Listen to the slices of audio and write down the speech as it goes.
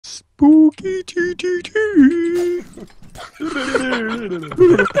Spooky TTT.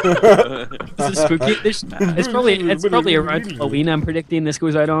 This is spooky. It's probably around Halloween. I'm predicting this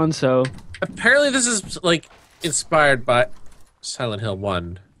goes out on. So apparently this is like inspired by Silent Hill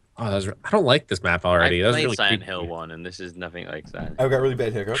 1. Oh, I don't like this map already. I That's played really Silent creepy. Hill 1, and this is nothing like that. I've got really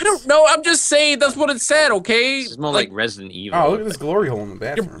bad hiccups. I don't know. I'm just saying that's what it said. Okay. This is more like Resident Evil. Oh, look at this glory hole in the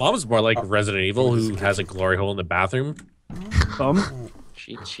bathroom. Your mom's more like Resident Evil, who has a glory hole in the bathroom. bum,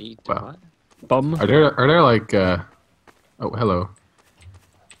 Cheat. Wow. What? bum. Are there like oh, hello.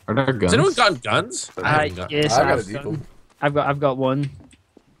 Are there guns? Has anyone gotten guns? Yes, I got a I've default. I've got one.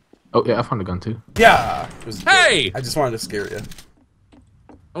 Oh yeah, I found a gun too. Yeah. It was good. Hey! I just wanted to scare you.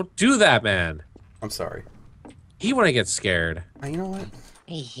 Don't do that, man. I'm sorry. He want to get scared. You know what?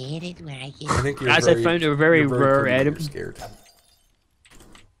 I hate it when I get. I think you're Guys, very, I found a very you're rare pretty item. Scared.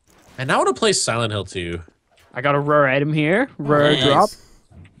 And I want to play Silent Hill 2. I got a rare item here. Rare Nice. drop.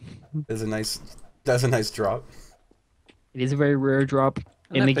 That's a nice drop. It is a very rare drop.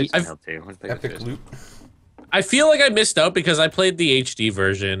 In the Silent Hill 2. What the heck Epic is this? loot. I feel like I missed out because I played the HD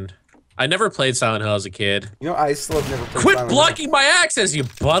version. I never played Silent Hill as a kid. You know, I still have never played Quit Silent blocking my access, you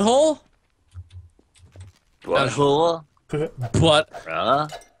butthole! Butthole? Hill. But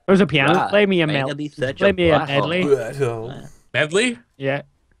There's a piano. Right. Play me a Ain't mel. gonna be such Play a me a butthole. medley. Butthole. medley? Yeah.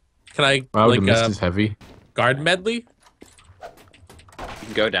 Can I Wow, the like mist is heavy. garden medley? You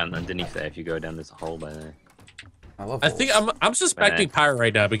can go down underneath there if you go down this hole by there. I love. I think I'm suspecting Pyro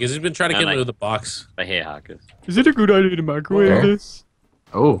right now because he's been trying to get No, into the box. By here, Harkus. Is it a good idea to microwave Okay. this?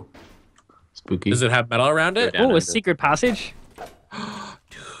 Oh, spooky. Does it have metal around it? down Oh, under. a secret passage.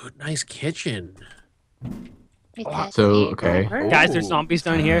 Dude, nice kitchen. So okay. Guys, there's Ooh. zombies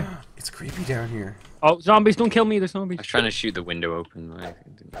down here. It's creepy down here. Oh, zombies! Don't kill me. There's I zombies. was trying to shoot the window open. But I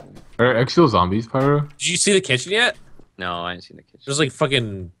didn't. Are there actual zombies, Pyro? Did you see the kitchen yet? No, I didn't see the kitchen. There's like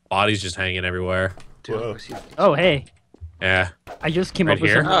fucking bodies just hanging everywhere. Dude, Whoa. I see the kitchen. Oh, hey. Yeah. I just came Right up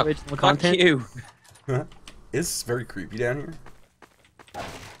with here? some Oh, original fuck content. you. It's very creepy down here.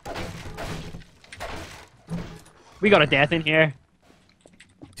 We got a death in here.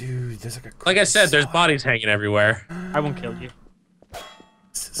 Dude, there's like a. Like I said, there's creepy bodies hanging everywhere. I won't kill you.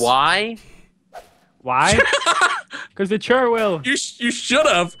 side. Why? Why? Because the chair will. You should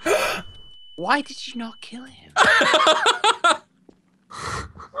have. Why did you not kill him?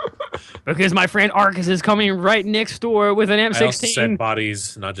 Because my friend Arcus is coming right next door with an I also said M16.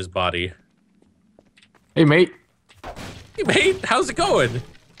 bodies, not just body. Hey mate. Hey mate, how's it going?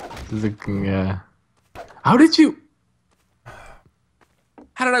 This is a, how did you?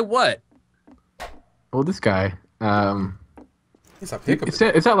 How did I what? Well, this guy. It's a pickup. Is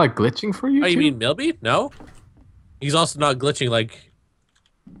that like glitching for you? Oh, you too? mean Milby? No. He's also not glitching like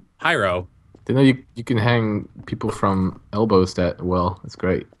Pyro. Didn't know you can hang people from elbows that well. That's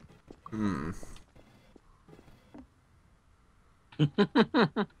great. Hmm.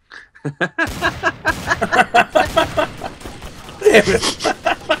 Damn it.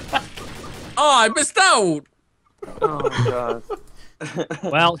 Oh, I missed out. Oh god.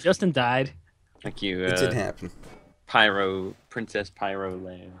 Well, Justin died. Thank you, It did happen. Princess Pyro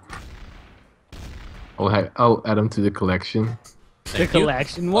Land. I'll add them to the collection. The Thank you.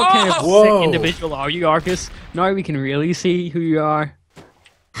 collection. What kind of Whoa. sick individual are you, Arcus? Now we can really see who you are.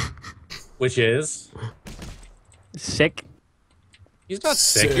 Which is? Sick. He's not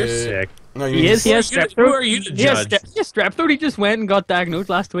sick. You're Sick. sick. No, He is. He has Who strep throat. are you to He has judge? strep throat. He just went and got diagnosed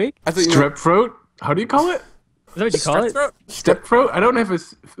last week. I thought you were Strep throat? How do you call it? Is that what you call Strep it? throat? Step throat? I don't have a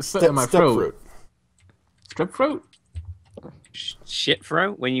slit in my throat. fruit. Strep throat? Shit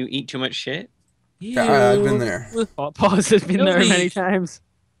throat? When you eat too much shit? Yeah, I've been there. Pause has been there Milby. many times.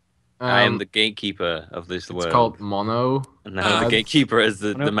 I am the gatekeeper of this It's world. called mono. And now the Uh, gatekeeper has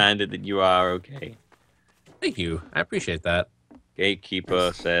Nope. demanded that you are okay. Thank you. I appreciate that.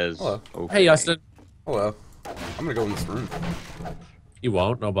 Gatekeeper says, Hello. okay. Hey, Justin. Hello. I'm gonna go in this room. You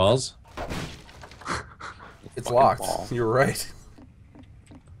won't. No balls. It's Fucking locked. ball. You're right.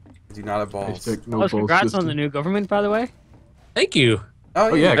 I do not have balls. Hashtag no Oh, balls congrats on system. the new government, by the way. Thank you.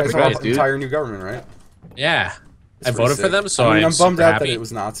 Oh, yeah, you guys congrats, have an dude. entire new government, right? Yeah. It's I pretty voted for sick. them, so I mean, I'm I'm bummed super out happy. that it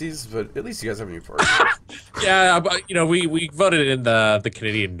was Nazis, but at least you guys have a new party. Yeah, but, you know, we voted in the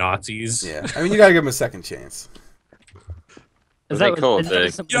Canadian Nazis. Yeah, I mean, you gotta give them a second chance. What are they called? is that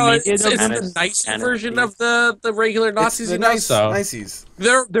The- some You know, it's media the document? nice Canis- version of the regular Nazis, It's the you know, nice, so niceys.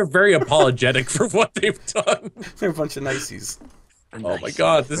 they're very apologetic for what they've done. They're a bunch of niceys. Oh my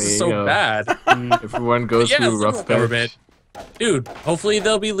god, this There is you so go. bad. Everyone goes Yeah, through a liberal rough government. patch. Dude, hopefully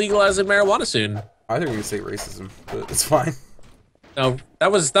they'll be legalizing marijuana soon. I think we're gonna say racism, but it's fine. No,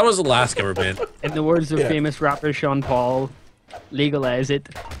 that was the last government. In the words of Yeah. famous rapper Sean Paul, legalize it.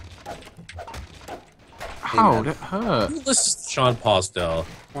 Ow, man. that hurt. This is Sean Paul still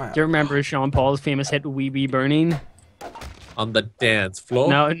Wow. Do you remember Sean Paul's famous hit "We Be Burning"? on the dance floor.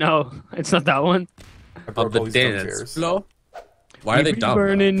 No, it's not that one. I On broke the all these dumb dance chairs. floor. Why are they We be dumb?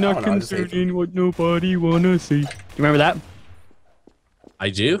 burning, I not don't know, I just hate concerning what nobody wanna see. Do you remember that? I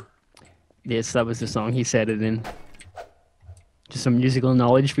do. Yes, that was the song he said it in. Just some musical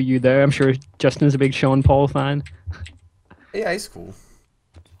knowledge for you there. I'm sure Justin's a big Sean Paul fan. Yeah, he's cool.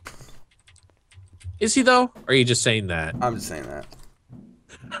 Is he though? Or are you just saying that? I'm just saying that.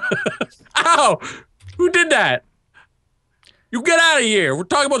 Ow! Who did that? You get out of here! We're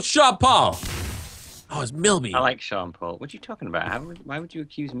talking about Sean Paul. Oh, it's Milby. I like Sean Paul. What are you talking about? Why would you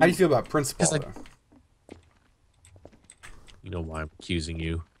accuse me? How do you feel about Prince Paul, Because though? You know why I'm accusing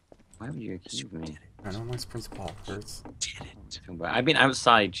you. Why would you accuse me? I don't like Prince Paul. Hurts. Did it. I've been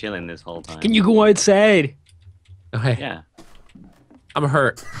outside chilling this whole time. Can you go outside? Oh, hey, Yeah. I'm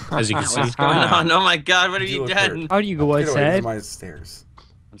hurt, as you can see. What's going on? Oh my god, what have You you look done? hurt. How do you go Get away from outside? my stairs.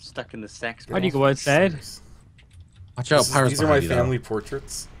 I'm stuck in the sex. How do you Get go off my outside? stairs. Watch out, pirates These are my behind you, though. family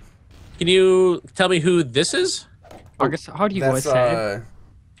portraits. Can you tell me who this is? Marcus, how do you go That's outside?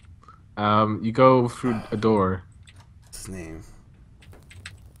 You go through a door. what's his name?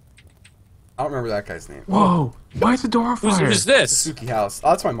 I don't remember that guy's name. Whoa! Why is the door on fire? Who's this? Suki House. Oh,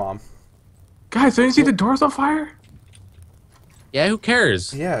 that's my mom. Guys, didn't you see the door's on fire? Yeah, who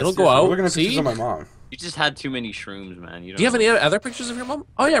cares? Yeah, It'll seriously, go out. we're looking at pictures See? of my mom. You just had too many shrooms, man. You don't Do you have know. any other pictures of your mom?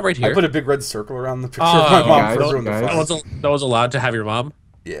 Oh yeah, right here. I put a big red circle around the picture Oh, of my mom guys, for everyone to guys. that, find. was allowed to have your mom,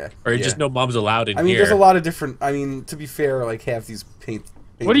 Yeah. or yeah. just no mom's allowed in I mean, here. there's a lot of different. I mean, to be fair, like half these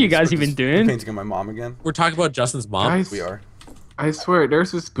What are you guys paintings are even just doing? Painting of my mom again. We're talking about Justin's mom. Guys, We are. I swear,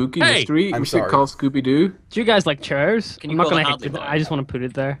 there's a spooky Hey! mystery. I'm We should sorry. call Scooby Doo. Do you guys like chairs? Can I'm you not call gonna the hit it. Hartley boy? I just want to put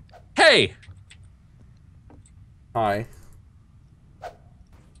it there. Hey, Hi.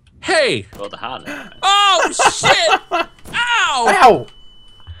 hey! Well, the hard. Oh shit! Ow! Ow!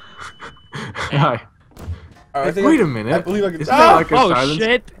 Hi. I Hey, think wait I, a minute. I believe I can. Isn't that like a Oh silence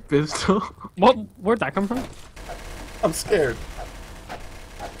shit! pistol? Where'd that come from? I'm scared.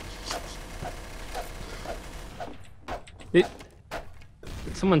 Did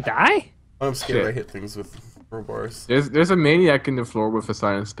someone die? I'm scared. Shit. I hit things with crowbars. There's a maniac in the floor with a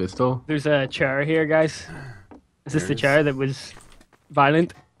silenced pistol. There's a chair here, guys. Is this the There's- chair that was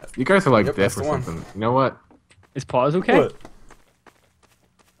violent? You guys are like Yep, deaf that's or the one. something. You know what? Is pause okay? What?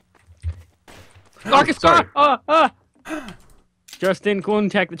 Marcus, Sorry. Justin, go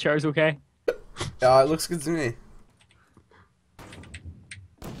and check the chair's okay. It looks good to me.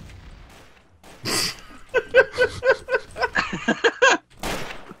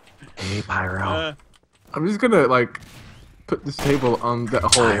 Hey, Pyro. I'm just gonna like put this table on that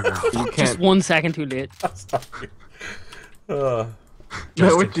hole. You Just can't. 1 second too late. I'm sorry.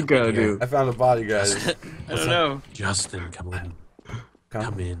 Now what you gotta do? I found a body, guys. I don't know. Justin, come in. Come.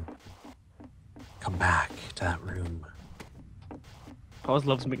 Come in. Come back to that room. Pause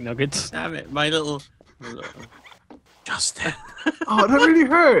loves McNuggets. Damn it, my little. Justin, Oh, that really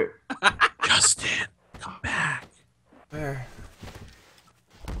hurt. Justin, come back. Where?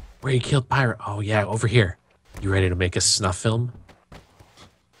 Where you killed Pyro? Oh yeah, over here. You ready to make a snuff film?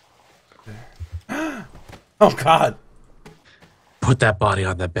 Oh God. Put that body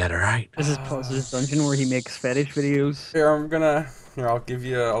on the bed, all right? This is Pause's dungeon where he makes fetish videos. Here, I'm gonna. Here, I'll give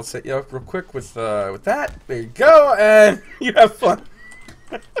you. I'll set you up real quick with that. There you go, and you have fun.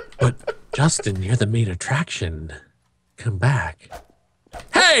 But Justin, you're the main attraction. Come back.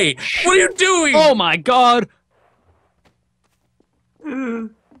 Hey, what are you doing? Oh my god!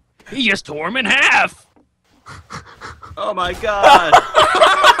 He just tore him in half! Oh my god!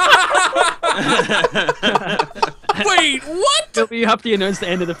 Wait, what? You have to announce the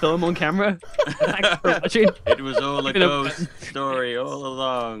end of the film on camera. Thanks for watching. It was all a Give it a- ghost story all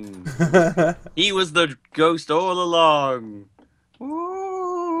along. He was the ghost all along.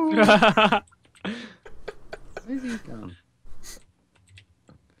 Woo! Where's he gone?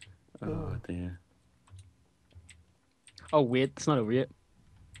 Oh dear. Oh wait, it's not over yet.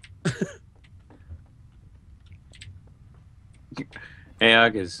 Hey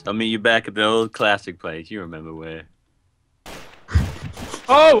August, I'll meet you back at the old classic place. You remember where?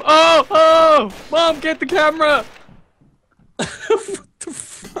 Oh! Mom, get the camera!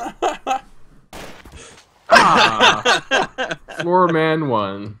 Floor man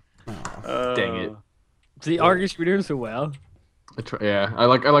won. Dang it. See, Argus, you're doing so well. Yeah, I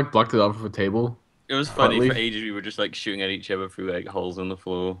like blocked it off of a table. It was funny Partly. for ages. We were just like shooting at each other through like holes in the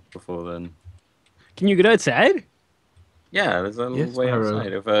floor before then. Can you get outside? Yeah, there's a little Yes, way Pyro.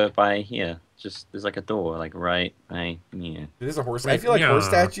 outside over by here. Just there's like a door, like right, yeah. It is a horse. I Right, feel like horse yeah.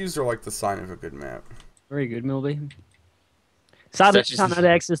 statues are like the sign of a good map. Very good, Milby. Sadly, That's just- can't have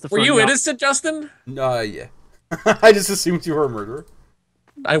access to Were you front innocent, Justin? Yeah. I just assumed you were a murderer.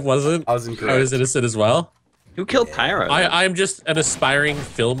 I wasn't. I was I incorrect. was innocent as well. Who killed Pyro? I'm just an aspiring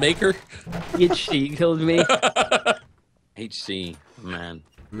filmmaker. yard. She killed me. HC, man,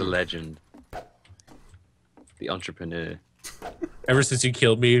 the legend, the entrepreneur. Ever since you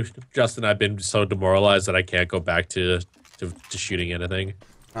killed me, Justin, I've been so demoralized that I can't go back to shooting anything.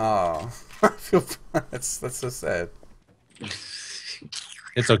 Oh, I feel that's so sad.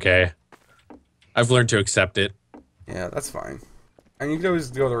 It's okay. I've learned to accept it. Yeah, that's fine. And you could always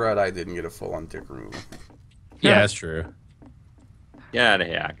go the route I did and get a full-on dick removal. Yeah, that's true. Get out of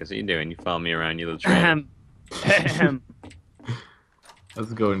here, Akis. What are you doing? You follow me around, you little traitor. Ahem. Ahem.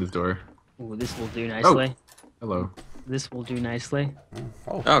 Let's go in this door. Ooh, this will do nicely. Hello. This will do nicely.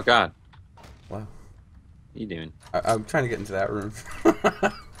 Oh, Oh, God. wow. What are you doing? I'm trying to get into that room.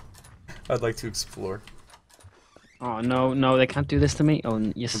 I'd like to explore. Oh no, no, they can't do this to me. Oh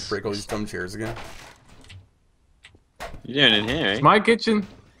yes. Break all these dumb chairs again. You doing in here, eh? It's my kitchen.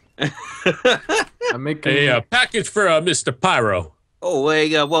 I'm making. A package for Mr. Pyro. Oh,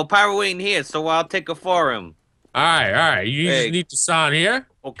 well, Pyro ain't here, so I'll take it for him. All right. You Hey. just need to sign here.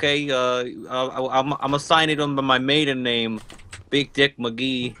 Okay, I'm gonna sign it under my maiden name, Big Dick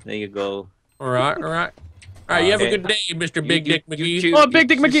McGee. There you go. All right. All right, you have a Okay. good day, Mr. Big Dick McGee. too. Oh, Big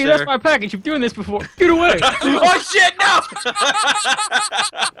Dick You McGee, too, that's sir. my package. You've doing this before. Get away. Oh shit! No!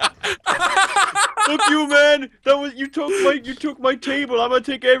 Fuck you, man. That was you took my table. I'm gonna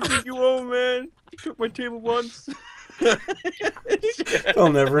take everything you own, man. You took my table once.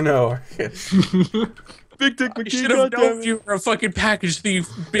 They'll never know. Big Dick I McGee. should have known goddammit. you were a fucking package thief,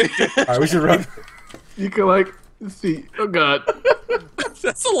 Big Dick. Alright, we should run. You can like see. Oh God.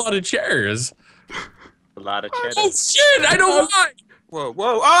 That's a lot of chairs. A lot of cheddar. Oh shit! I know why. Whoa,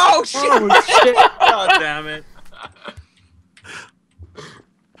 whoa! Oh shit! Oh shit. God damn it!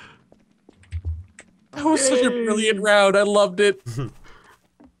 That was such a brilliant round. I loved it.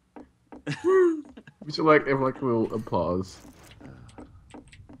 We should like have like a little applause.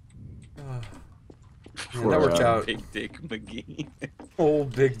 Yeah, For, that worked out. Big Dick McGee.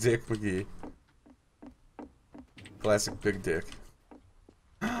 Old Big Dick McGee. Classic Big Dick.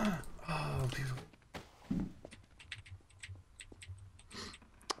 Oh, beautiful.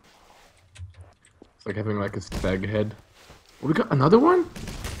 It's like having like a stag head. Oh, we got another one.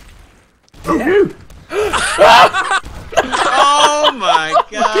 Oh, dude. Oh my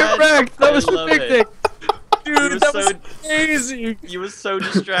god! Get back. That was I the love Big it. Dick. Dude, was that was so- amazing. You were so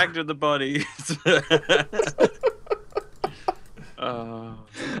distracted with the body. Oh.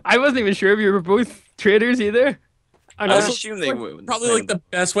 I wasn't even sure if you were both traitors either. I know. assume they would. Probably like the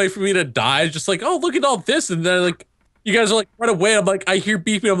best way for me to die is just like, oh, look at all this, and then like you guys are like run away. I'm like, I hear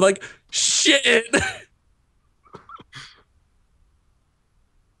beeping. I'm like, shit.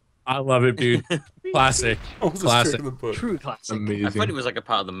 I love it, dude. Classic. Almost a Classic. trick in the book. True classic. Amazing. I thought it was like a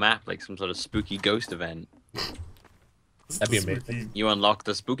part of the map, like some sort of spooky ghost event. That'd be amazing. You unlock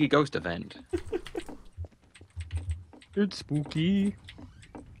the spooky ghost event. It's spooky.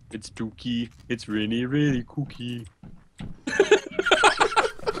 It's spooky. It's really, really kooky.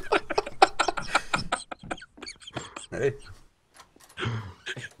 Hey,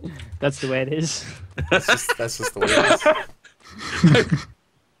 That's the way it is. that's just the way it is.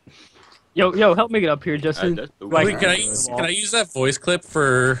 Yo, help me get up here, Justin. That's the Like- Wait, can I use that voice clip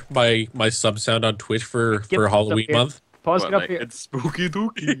for my sub sound on Twitch for Get this up Halloween here. month? Pause, What, get up like, here. it's spooky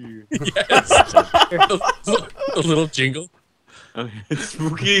dooky. Yes. A little jingle. It's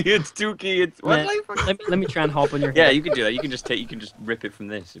spooky. It's dooky. It's Man, what? let me try and hop on your Yeah, head. you can do that. You can just rip it from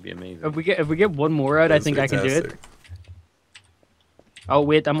this. It'd be amazing. If we get one more out, I That's think I can do it. fantastic. Oh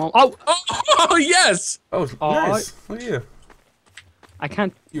wait, I'm on. Oh, Oh yes. Oh, Oh, nice. Look at you. I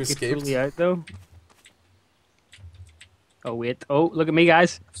can't You get escaped. fully out though. Oh wait. Oh, look at me,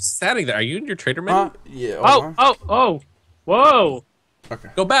 guys. Standing there. Are you in your trader menu? Yeah. Oh. Whoa. Okay.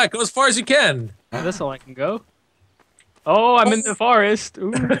 Go back. Go as far as you can. That's all I can go. Oh, I'm in the forest.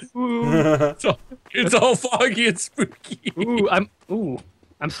 Ooh, ooh, It's all foggy and spooky. ooh.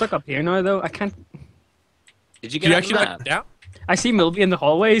 I'm stuck up here now though. I can't. Did you Did get you out actually the knock map? it down? I see Milby in the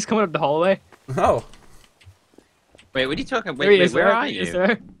hallway. He's coming up the hallway. Oh, Wait, what are you talking? There he Wait, is. where there. are He is you?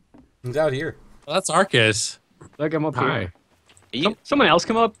 there. he's out here. Well, that's Arcus. Look, I'm up Hi. here. Are you Someone else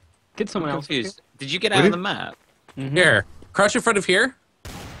come up. Get someone I'm else. confused. Did you get What out of did- the map? Mhm. Here. Crouch in front of here.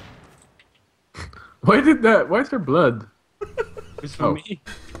 Why did that? Why is there blood? It's for Oh. me.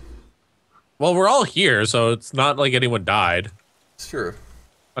 Well, we're all here, so it's not like anyone died. It's true.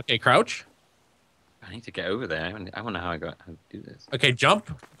 Okay, crouch. I need to get over there. I wonder how I got how to do this. Okay, jump.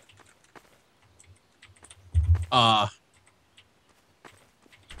 There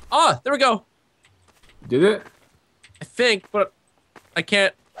we go. Did it? I think, but I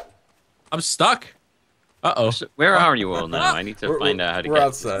can't. I'm stuck. Uh-oh. So where are you all now? I need to find out how to we're get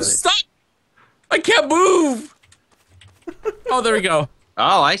outside. Stuck! I can't move! Oh, there we go.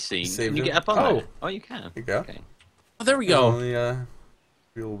 Oh, I see. Saved Can you him. get up on Oh. that? Oh, you can. Here you go. Okay. Oh, there we go. Only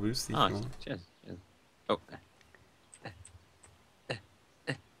real boosty. Oh, if you want. cheers. Oh.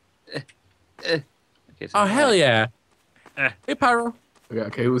 Okay, so Oh, hell yeah. Hey, Pyro.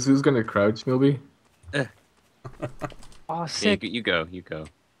 Okay, who's gonna crouch, Milby? Oh, Yeah, sick. you go.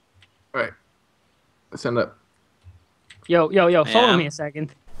 Alright. Stand up. Yo, follow Yeah. me a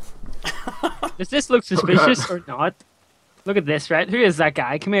second. Does this look suspicious or not? Look at this, right? Who is that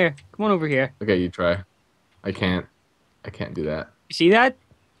guy? Come here. Come on over here. Okay, you try. I can't do that. You see that?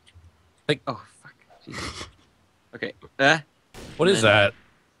 Oh, fuck. Jesus. Okay. What is that?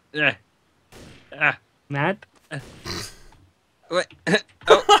 Matt? Wait.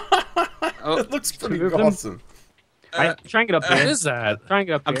 Oh. It looks pretty Two of them? awesome. Try and get up What here. is that? Try and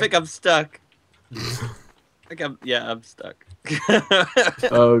get up I here. think I'm stuck. I'm stuck.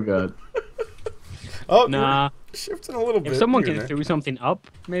 Oh god. Oh, Nah. you're shifting a little bit. If someone here can and throw something up,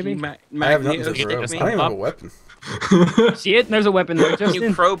 maybe. I have nothing to Magneto, throw. I kick me don't even have up. a weapon. See it? There's a weapon there, Can you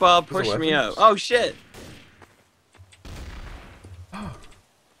Justin. crowbar There's a push me weapon? up? Oh shit!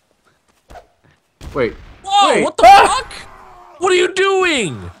 Wait. Whoa, Wait. what the fuck? What are you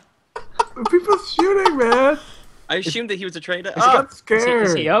doing? People shooting, man. I assumed that he was a traitor. I got Is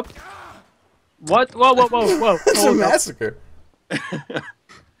scared. he up? What? Whoa. It's a Hold up. massacre.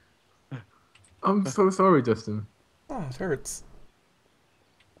 I'm so sorry, Justin. Oh, it hurts.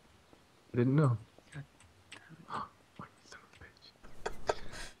 I didn't know.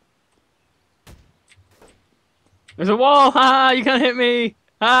 There's a wall. Ha! You can't hit me.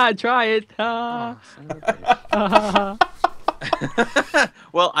 Ha! Try it. Ha! Son of a bitch. Ha!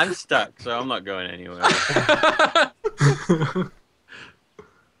 Well, I'm stuck, so I'm not going anywhere.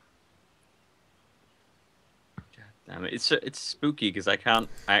 Damn it! It's spooky because I can't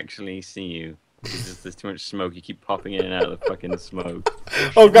actually see you. There's too much smoke. You keep popping in and out of the fucking smoke.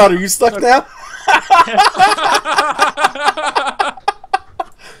 Oh god, are you stuck now?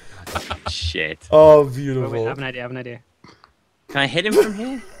 Shit. Oh, Wait, beautiful. I have an idea. Can I hit him from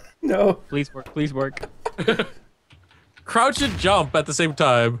here? No. Please work. Crouch and jump at the same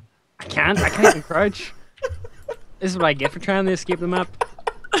time. I can't even crouch. This is what I get for trying to escape the map.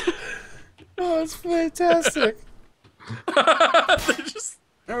 Oh, it's fantastic.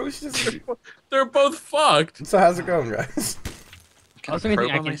 Oh, we should just... They're both fucked. So how's it going, guys? Can Is there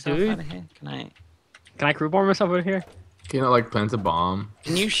anything I crowbar can myself do? out of here? Can I crowbar myself out here? Can you not like plant a bomb?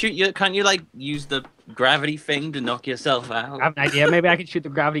 Can you shoot your? Can't you like use the gravity thing to knock yourself out? I have an idea. Maybe I could shoot the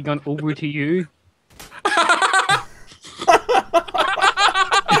gravity gun over to you.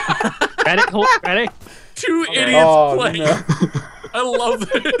 Ready? Two Okay. idiots Oh, playing. no. I love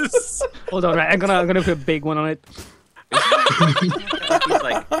this. Hold on, right? I'm gonna put a big one on it. He's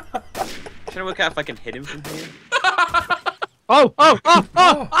like, trying to work out if I can hit him from here. Oh!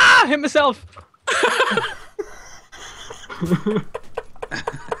 Ah! Hit myself.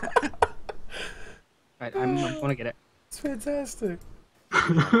 Right, I'm gonna get it. It's fantastic.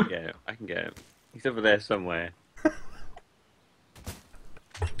 Yeah, I can get him. He's over there somewhere.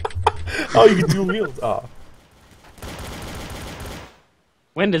 Oh, you can do wheels. Oh.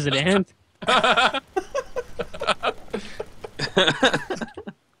 When does it end?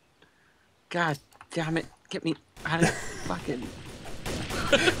 God damn it! Get me out of fucking.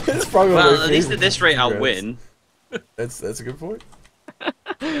 It's probably my Well, at least favorite. at this rate, I'll Congrats. win. That's a good point.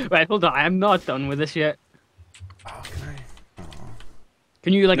 Right, hold on. I'm not done with this yet. Oh, can I? Oh.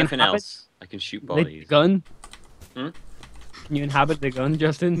 Can you like Nothing inhabit else. I can shoot the bodies. gun? Hmm? Can you inhabit the gun,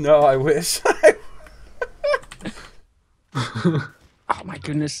 Justin? No, I wish. Oh my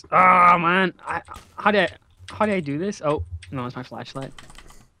goodness. Oh man. How do I do this? Oh no, it's my flashlight.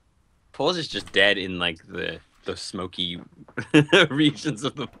 Paws is just dead in like the smoky regions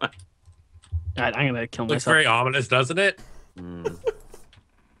of the map. Alright, I'm gonna kill Looks myself. very ominous, doesn't it? Mm.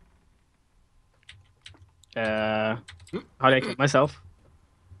 How do I kill myself?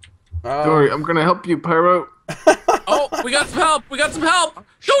 Oh. Don't worry, I'm gonna help you, Pyro. Oh, we got some help. Don't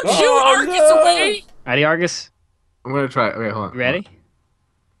shoot, Oh, Argus, no. away. Ready, Argus? I'm gonna try. Okay, hold on. You ready?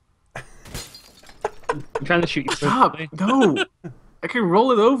 I'm trying to shoot you. Stop! No! I can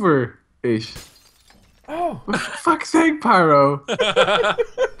roll it over. Ish. Oh. For fuck's sake, Pyro!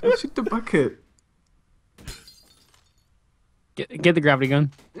 Don't shoot the bucket. Get the gravity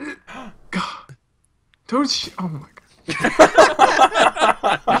gun. God. Don't shoot. Oh my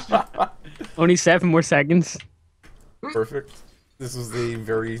god. Only 7 more seconds. Perfect. This was the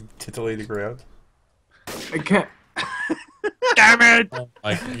very titillating round. I can't. Damn it! Oh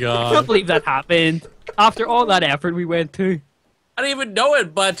my I can't god. believe that happened. After all that effort we went to. I didn't even know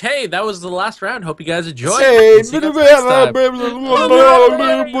it, but hey, that was the last round. Hope you guys enjoyed. Say, See you guys next time.